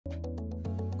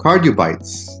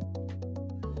Cardiobites.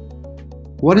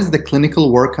 What is the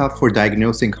clinical workup for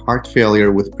diagnosing heart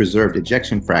failure with preserved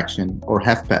ejection fraction, or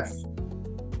HFpEF?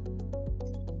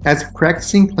 As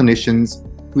practicing clinicians,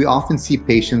 we often see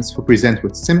patients who present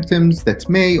with symptoms that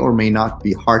may or may not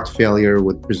be heart failure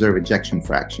with preserved ejection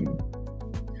fraction.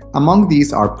 Among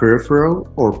these are peripheral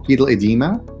or pedal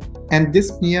edema and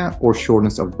dyspnea or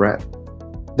shortness of breath.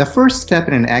 The first step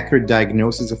in an accurate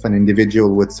diagnosis of an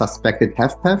individual with suspected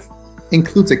HFpEF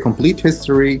includes a complete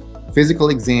history,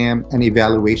 physical exam, and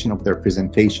evaluation of their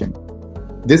presentation.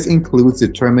 This includes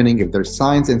determining if their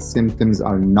signs and symptoms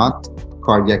are not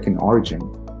cardiac in origin.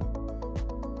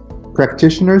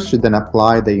 Practitioners should then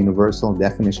apply the universal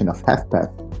definition of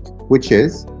HFpEF, which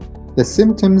is the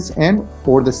symptoms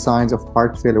and/or the signs of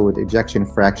heart failure with ejection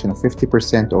fraction of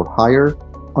 50% or higher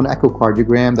on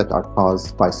echocardiogram that are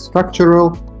caused by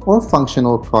structural or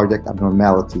functional cardiac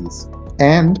abnormalities,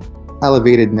 and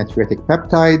elevated natriuretic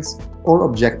peptides or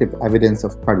objective evidence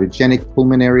of cardiogenic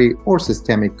pulmonary or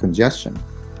systemic congestion.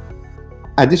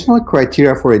 Additional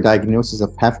criteria for a diagnosis of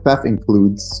HFpEF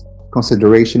includes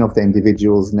consideration of the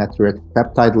individual's natriuretic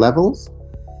peptide levels.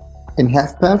 In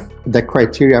HFpEF, the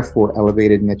criteria for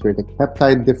elevated natriuretic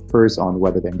peptide differs on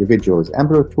whether the individual is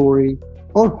ambulatory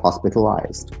or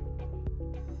hospitalized.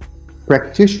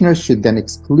 Practitioners should then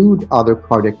exclude other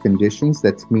cardiac conditions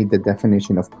that meet the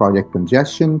definition of cardiac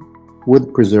congestion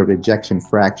with preserved ejection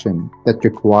fraction that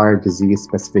require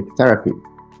disease-specific therapy.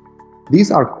 These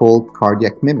are called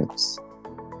cardiac mimics.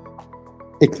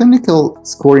 A clinical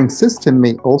scoring system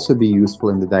may also be useful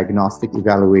in the diagnostic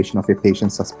evaluation of a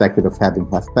patient suspected of having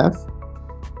HFpEF.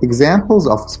 Examples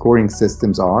of scoring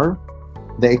systems are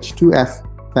the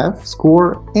HFpEF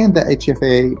score and the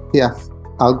HFpEF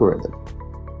algorithm.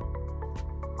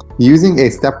 Using a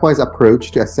stepwise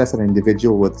approach to assess an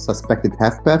individual with suspected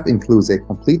HFpEF includes a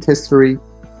complete history,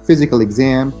 physical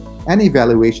exam, and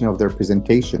evaluation of their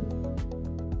presentation.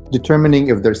 Determining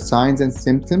if their signs and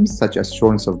symptoms such as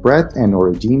shortness of breath and/or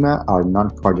edema are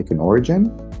non-cardiac in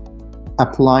origin,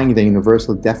 applying the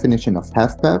universal definition of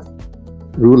HFpEF,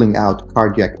 ruling out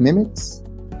cardiac mimics,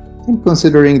 and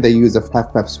considering the use of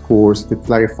HFpEF scores to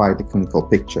clarify the clinical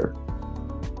picture.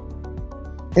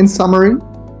 In summary,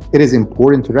 it is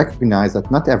important to recognize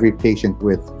that not every patient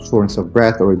with shortness of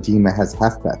breath or edema has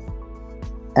HFpEF.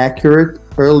 Accurate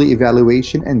early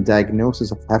evaluation and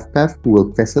diagnosis of HFpEF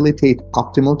will facilitate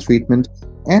optimal treatment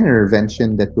and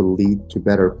intervention that will lead to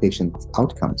better patient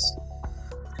outcomes.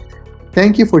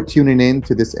 Thank you for tuning in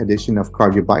to this edition of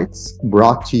Cardiobites,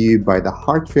 brought to you by the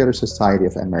Heart Failure Society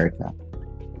of America.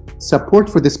 Support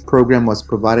for this program was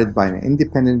provided by an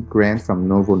independent grant from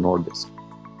Novo Nordisk.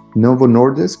 Novo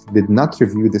Nordisk did not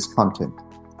review this content.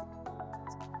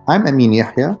 I'm Amin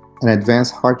Yahya, an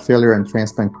advanced heart failure and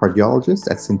transplant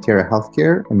cardiologist at Sentara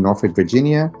Healthcare in Norfolk,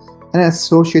 Virginia, and an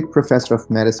associate professor of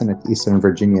medicine at Eastern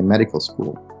Virginia Medical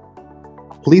School.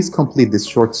 Please complete this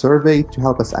short survey to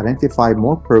help us identify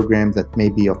more programs that may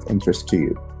be of interest to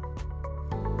you.